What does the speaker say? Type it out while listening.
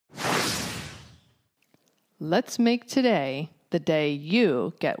Let's make today the day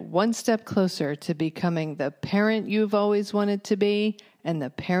you get one step closer to becoming the parent you've always wanted to be and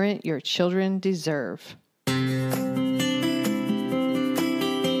the parent your children deserve.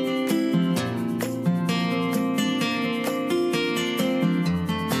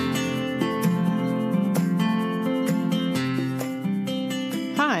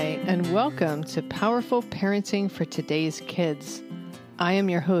 Hi, and welcome to Powerful Parenting for Today's Kids. I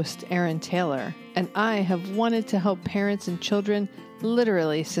am your host, Erin Taylor, and I have wanted to help parents and children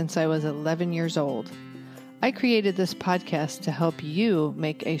literally since I was 11 years old. I created this podcast to help you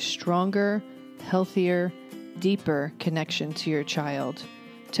make a stronger, healthier, deeper connection to your child,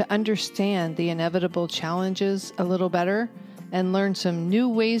 to understand the inevitable challenges a little better, and learn some new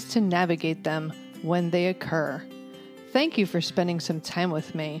ways to navigate them when they occur. Thank you for spending some time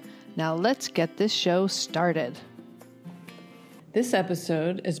with me. Now let's get this show started. This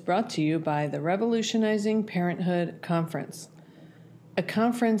episode is brought to you by the Revolutionizing Parenthood Conference, a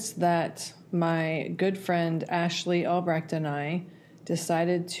conference that my good friend Ashley Albrecht and I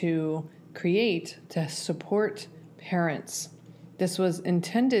decided to create to support parents. This was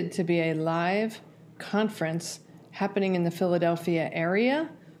intended to be a live conference happening in the Philadelphia area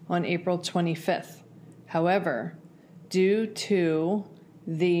on April 25th. However, due to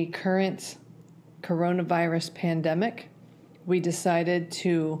the current coronavirus pandemic, we decided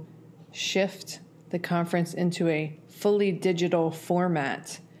to shift the conference into a fully digital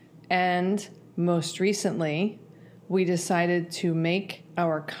format. And most recently, we decided to make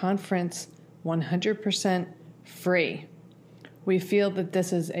our conference 100% free. We feel that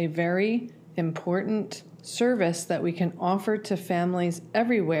this is a very important service that we can offer to families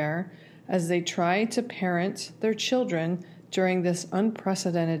everywhere as they try to parent their children during this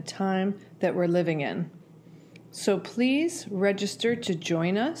unprecedented time that we're living in. So please register to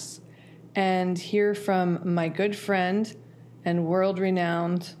join us and hear from my good friend and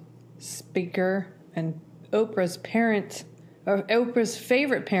world-renowned speaker and Oprah's favorite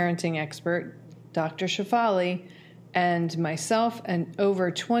parenting expert, Dr. Shefali, and myself and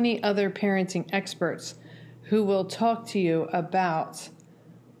over 20 other parenting experts who will talk to you about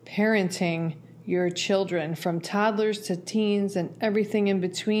parenting your children from toddlers to teens and everything in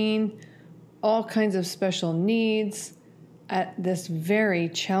between, all kinds of special needs at this very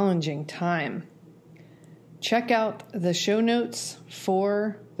challenging time. Check out the show notes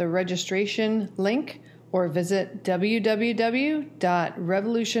for the registration link or visit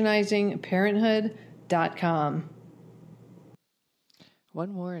www.revolutionizingparenthood.com.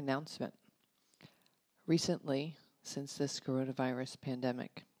 One more announcement. Recently, since this coronavirus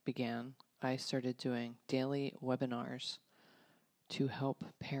pandemic began, I started doing daily webinars to help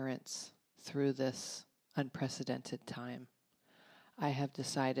parents through this unprecedented time. I have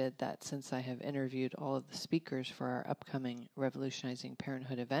decided that since I have interviewed all of the speakers for our upcoming Revolutionizing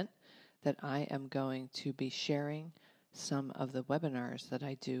Parenthood event, that I am going to be sharing some of the webinars that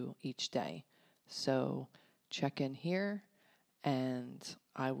I do each day. So check in here and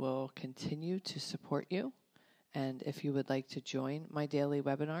I will continue to support you. And if you would like to join my daily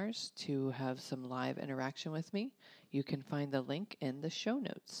webinars to have some live interaction with me, you can find the link in the show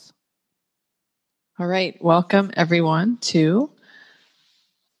notes. All right, welcome everyone to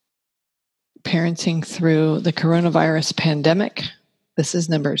Parenting Through the Coronavirus Pandemic. This is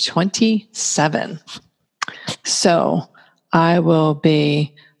number 27. So I will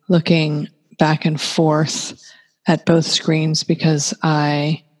be looking back and forth at both screens because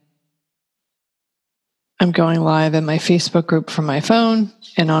I'm going live in my Facebook group from my phone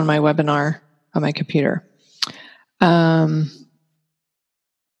and on my webinar on my computer.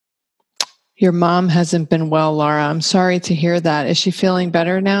 Your mom hasn't been well, Laura. I'm sorry to hear that. Is she feeling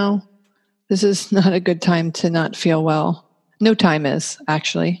better now? This is not a good time to not feel well. No time is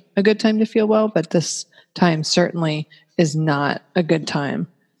actually a good time to feel well, but this time certainly is not a good time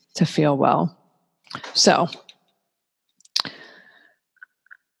to feel well. So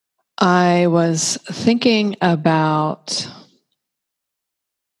I was thinking about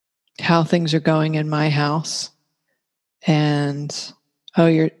how things are going in my house, and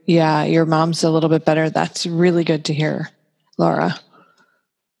your mom's a little bit better. That's really good to hear, Laura.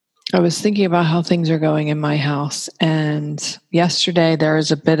 I was thinking about how things are going in my house, and yesterday there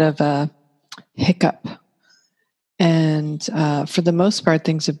was a bit of a hiccup, and for the most part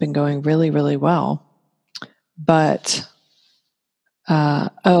things have been going really, really well. But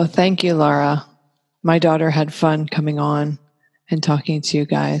thank you, Laura. My daughter had fun coming on and talking to you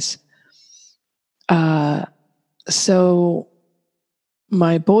guys. So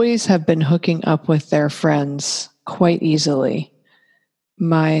my boys have been hooking up with their friends quite easily.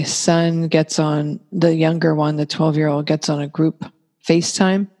 my son gets on, the younger one, the 12-year-old, gets on a group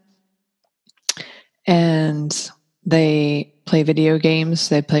FaceTime, and they play video games.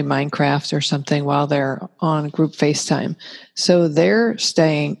 They play Minecraft or something while they're on group FaceTime. So they're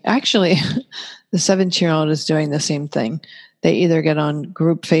staying, actually, the 17-year-old is doing the same thing. They either get on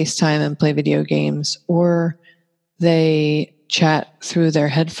group FaceTime and play video games, or they chat through their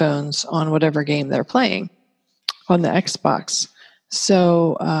headphones on whatever game they're playing on the Xbox.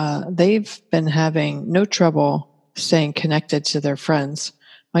 So they've been having no trouble staying connected to their friends.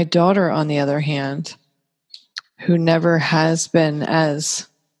 My daughter, on the other hand, who never has been as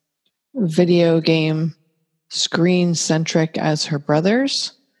video game screen centric as her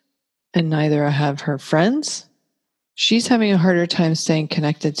brothers, and neither have her friends, she's having a harder time staying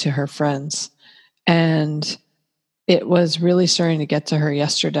connected to her friends. And it was really starting to get to her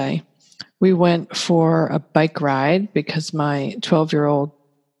yesterday. We went for a bike ride because my 12-year-old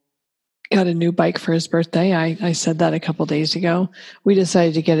got a new bike for his birthday. I said that a couple days ago. We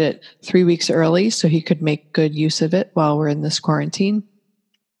decided to get it 3 weeks early so he could make good use of it while we're in this quarantine.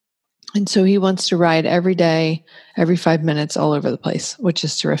 And so he wants to ride every day, every 5 minutes, all over the place, which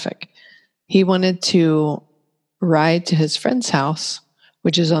is terrific. He wanted to ride to his friend's house,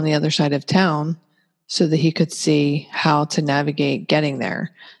 which is on the other side of town, so that he could see how to navigate getting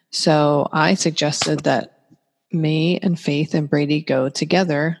there. So I suggested that me and Faith and Brady go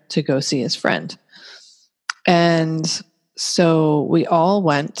together to go see his friend. And so we all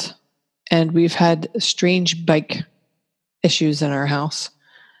went, and we've had strange bike issues in our house.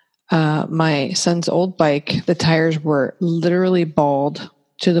 My son's old bike, the tires were literally bald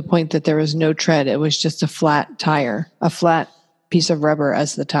to the point that there was no tread. It was just a flat tire, a flat piece of rubber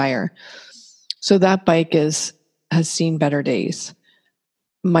as the tire. So that bike has seen better days.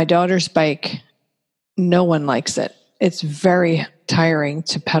 My daughter's bike, no one likes it. It's very tiring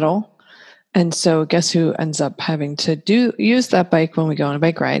to pedal. And so guess who ends up having to use that bike when we go on a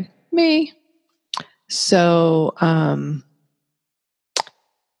bike ride? Me. So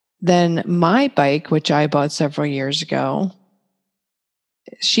then my bike, which I bought several years ago,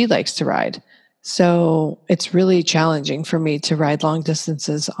 she likes to ride. So it's really challenging for me to ride long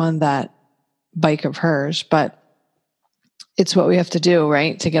distances on that bike of hers, but it's what we have to do,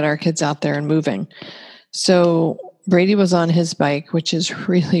 right, to get our kids out there and moving. So Brady was on his bike, which is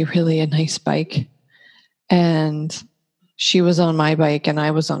really, really a nice bike. And she was on my bike and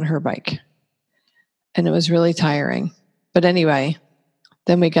I was on her bike. And it was really tiring. But anyway,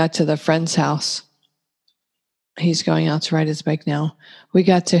 then we got to the friend's house. He's going out to ride his bike now. We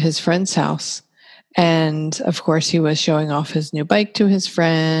got to his friend's house. And of course, he was showing off his new bike to his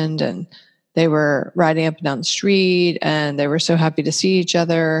friend. And they were riding up and down the street. And they were so happy to see each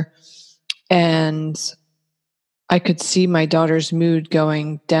other. And I could see my daughter's mood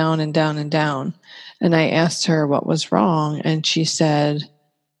going down and down and down. And I asked her what was wrong. And she said,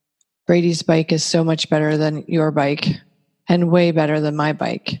 Brady's bike is so much better than your bike and way better than my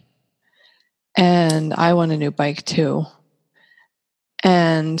bike. And I want a new bike too.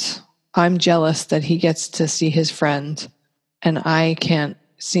 And I'm jealous that he gets to see his friend and I can't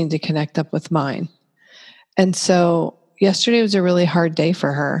seem to connect up with mine. And so yesterday was a really hard day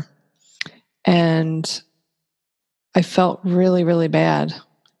for her. And I felt really, really bad.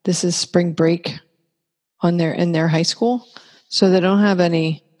 This is spring break in their high school. So they don't have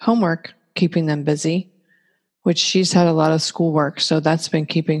any homework keeping them busy, which she's had a lot of schoolwork. So that's been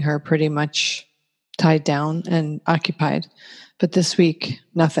keeping her pretty much tied down and occupied. But this week,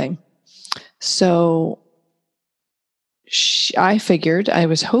 nothing. So I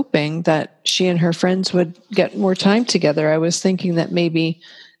was hoping that she and her friends would get more time together. I was thinking that maybe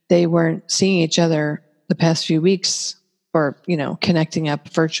they weren't seeing each other the past few weeks or, connecting up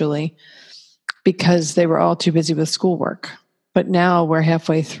virtually because they were all too busy with schoolwork. But now we're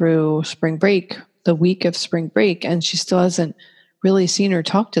halfway through spring break, the week of spring break, and she still hasn't really seen or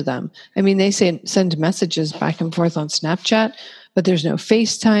talked to them. I mean, they send messages back and forth on Snapchat, but there's no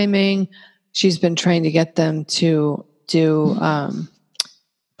FaceTiming. She's been trying to get them to do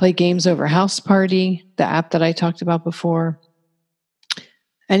play games over House Party, the app that I talked about before,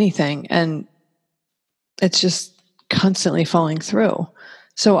 anything. And it's just constantly falling through.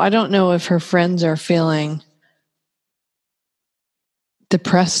 So I don't know if her friends are feeling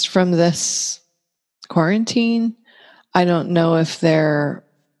depressed from this quarantine. I don't know if they're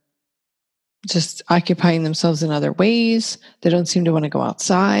just occupying themselves in other ways. They don't seem to want to go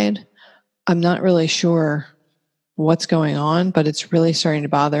outside. I'm not really sure what's going on, but it's really starting to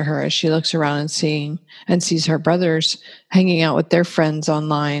bother her as she looks around and sees her brothers hanging out with their friends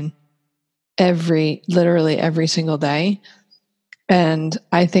online literally every single day. And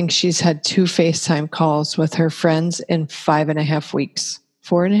I think she's had 2 FaceTime calls with her friends in 5.5 weeks,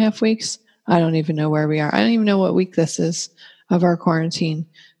 4.5 weeks. I don't even know where we are. I don't even know what week this is of our quarantine,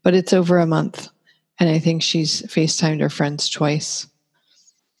 but it's over a month. And I think she's FaceTimed her friends twice.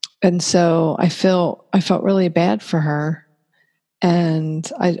 And so I felt really bad for her. And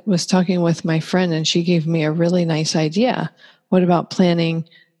I was talking with my friend, and she gave me a really nice idea. What about planning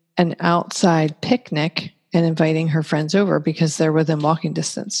an outside picnic and inviting her friends over because they're within walking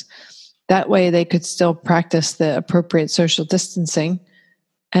distance? That way they could still practice the appropriate social distancing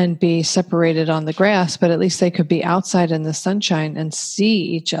and be separated on the grass, but at least they could be outside in the sunshine and see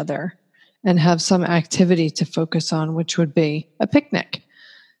each other and have some activity to focus on, which would be a picnic.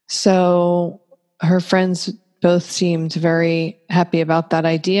 So her friends both seemed very happy about that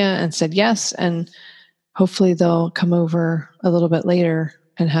idea and said yes, and hopefully they'll come over a little bit later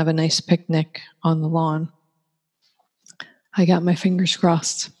and have a nice picnic on the lawn. I got my fingers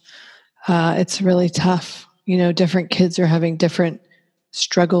crossed. It's really tough. You know, different kids are having different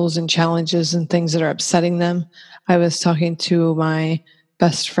struggles and challenges and things that are upsetting them. I was talking to my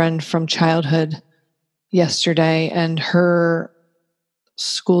best friend from childhood yesterday, and her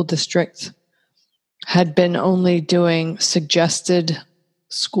school district had been only doing suggested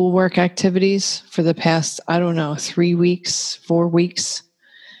schoolwork activities for the past, 3 weeks, 4 weeks.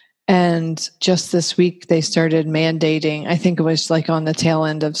 And just this week, they started mandating, I think it was like on the tail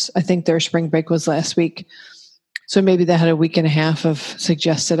end of, I think their spring break was last week. So maybe they had a week and a half of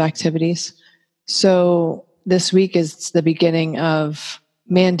suggested activities. So this week is the beginning of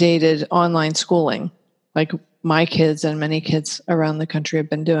mandated online schooling, like my kids and many kids around the country have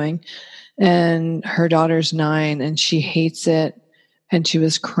been doing. And her daughter's 9 and she hates it. And she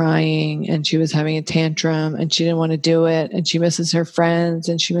was crying and she was having a tantrum and she didn't want to do it. And she misses her friends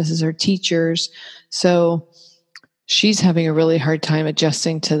and she misses her teachers. So she's having a really hard time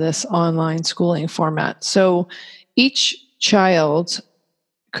adjusting to this online schooling format. So each child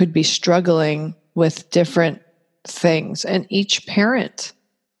could be struggling with different things, and each parent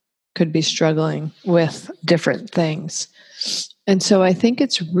could be struggling with different things. And so I think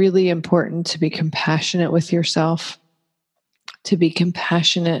it's really important to be compassionate with yourself, to be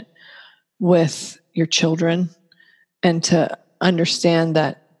compassionate with your children, and to understand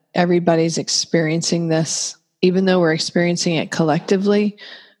that everybody's experiencing this. Even though we're experiencing it collectively,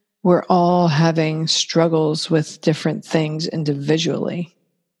 we're all having struggles with different things individually,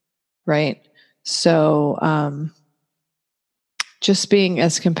 right? So just being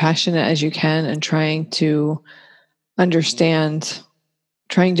as compassionate as you can and trying to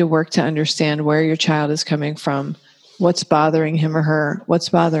work to understand where your child is coming from, what's bothering him or her, what's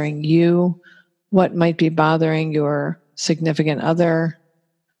bothering you, what might be bothering your significant other,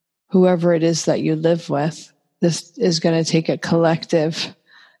 whoever it is that you live with. This is going to take a collective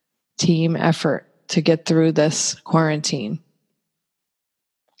team effort to get through this quarantine.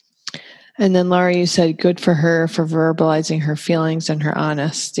 And then Laura, you said good for her for verbalizing her feelings and her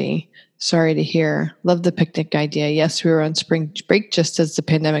honesty. Sorry to hear. Love the picnic idea. Yes, we were on spring break just as the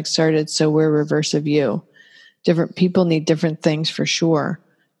pandemic started, so we're reverse of you. Different people need different things for sure.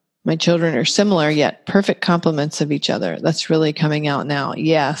 My children are similar, yet perfect complements of each other. That's really coming out now.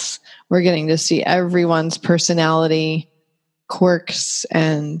 Yes, we're getting to see everyone's personality, quirks,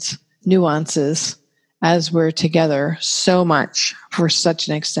 and nuances as we're together so much for such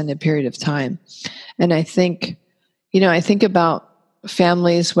an extended period of time. And I think about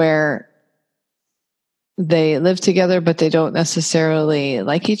families where they live together, but they don't necessarily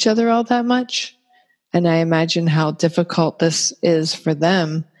like each other all that much. And I imagine how difficult this is for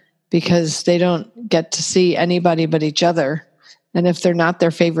them because they don't get to see anybody but each other. And if they're not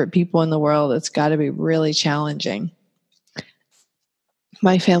their favorite people in the world, it's got to be really challenging.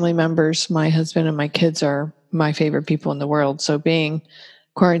 My family members, my husband and my kids are my favorite people in the world. So being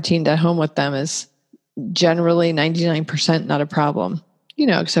quarantined at home with them is generally 99% not a problem,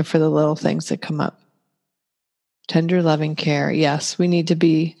 except for the little things that come up. Tender, loving care. Yes, we need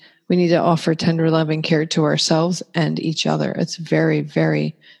to offer tender, loving care to ourselves and each other. It's very,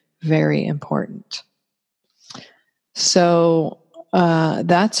 very, very important. So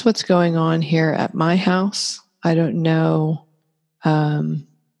that's what's going on here at my house. I don't know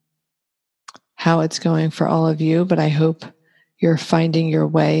how it's going for all of you, but I hope you're finding your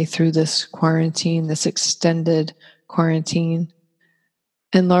way through this quarantine, this extended quarantine.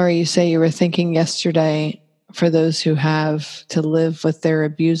 And Laura, you say you were thinking yesterday for those who have to live with their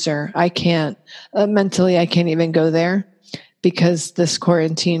abuser. I can't, mentally, I can't even go there because this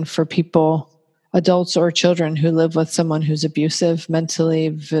quarantine for people, adults or children who live with someone who's abusive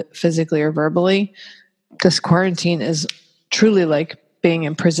mentally, physically, or verbally, this quarantine is truly like being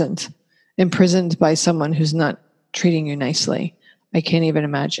imprisoned by someone who's not treating you nicely. I can't even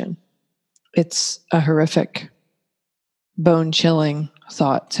imagine. It's a horrific, bone-chilling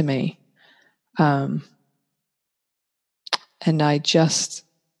thought to me. And I just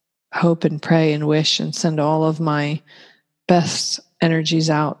hope and pray and wish and send all of my best energies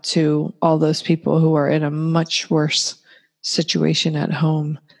out to all those people who are in a much worse situation at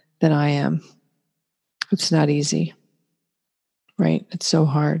home than I am. It's not easy, right? It's so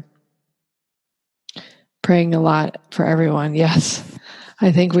hard. Praying a lot for everyone. Yes.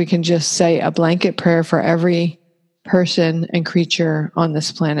 I think we can just say a blanket prayer for every person and creature on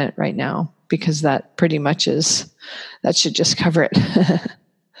this planet right now, because that pretty much that should just cover it.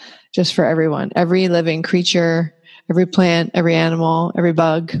 Just for everyone, every living creature, every plant, every animal, every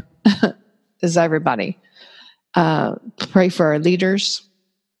bug is everybody. Pray for our leaders,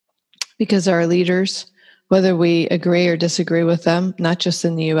 because our leaders, whether we agree or disagree with them, not just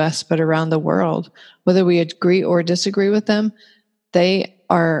in the US, but around the world, whether we agree or disagree with them, they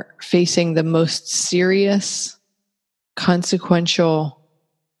are facing the most serious, consequential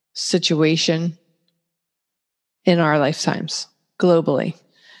situation in our lifetimes globally.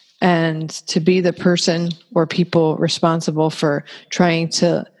 And to be the person or people responsible for trying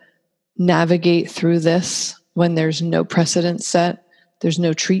to navigate through this when there's no precedent set, there's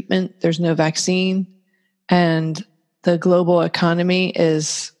no treatment, there's no vaccine, and the global economy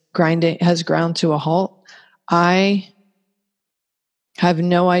has ground to a halt. I have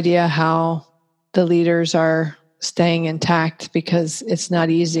no idea how the leaders are staying intact, because it's not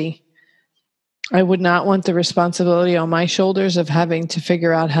easy. I would not want the responsibility on my shoulders of having to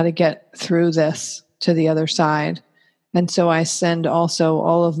figure out how to get through this to the other side. And so I send also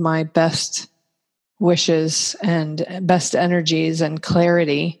all of my best wishes and best energies and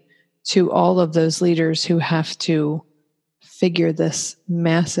clarity to all of those leaders who have to figure this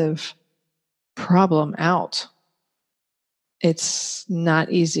massive problem out. It's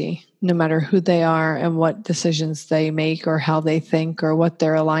not easy, no matter who they are and what decisions they make or how they think or what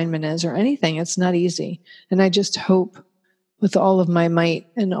their alignment is or anything. It's not easy. And I just hope with all of my might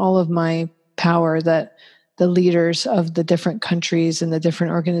and all of my power that the leaders of the different countries and the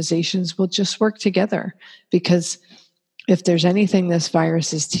different organizations will just work together. Because if there's anything this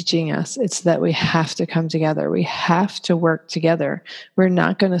virus is teaching us, it's that we have to come together. We have to work together. We're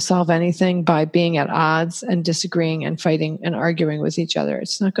not going to solve anything by being at odds and disagreeing and fighting and arguing with each other.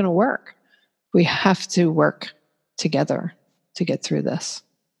 It's not going to work. We have to work together to get through this.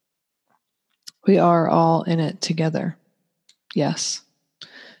 We are all in it together. Yes.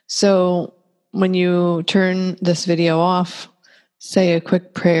 So when you turn this video off, say a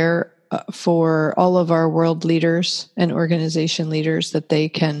quick prayer for all of our world leaders and organization leaders, that they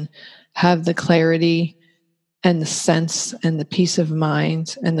can have the clarity and the sense and the peace of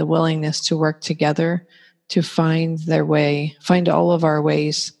mind and the willingness to work together to find all of our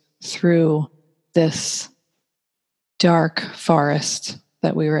ways through this dark forest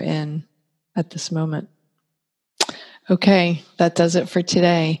that we were in at this moment. Okay, that does it for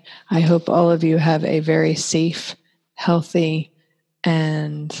today. I hope all of you have a very safe, healthy,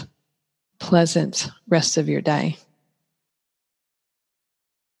 and pleasant rest of your day.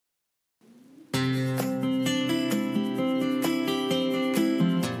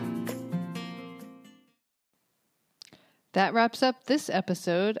 That wraps up this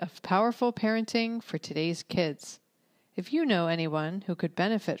episode of Powerful Parenting for Today's Kids. If you know anyone who could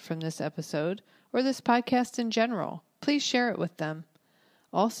benefit from this episode or this podcast in general, please share it with them.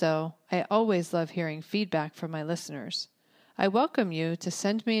 Also, I always love hearing feedback from my listeners. I welcome you to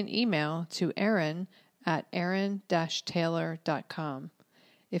send me an email to erin@erin-taylor.com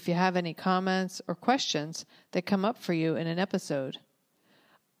if you have any comments or questions that come up for you in an episode.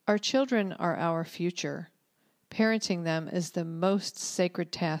 Our children are our future. Parenting them is the most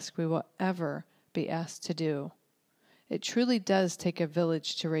sacred task we will ever be asked to do. It truly does take a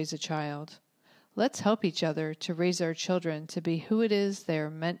village to raise a child. Let's help each other to raise our children to be who it is they are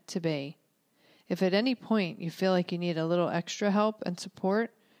meant to be. If at any point you feel like you need a little extra help and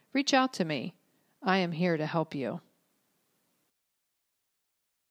support, reach out to me. I am here to help you.